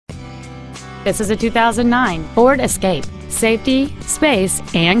This is a 2009 Ford Escape. Safety, space,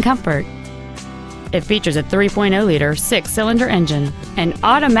 and comfort. It features a 3.0-liter six-cylinder engine, an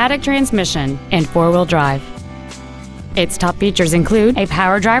automatic transmission, and four-wheel drive. Its top features include a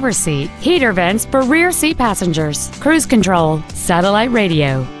power driver's seat, heater vents for rear seat passengers, cruise control, satellite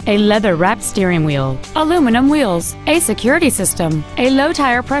radio, a leather-wrapped steering wheel, aluminum wheels, a security system, a low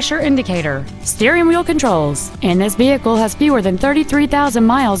tire pressure indicator, steering wheel controls, and this vehicle has fewer than 33,000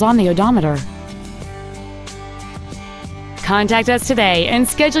 miles on the odometer. Contact us today and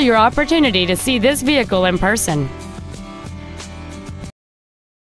schedule your opportunity to see this vehicle in person.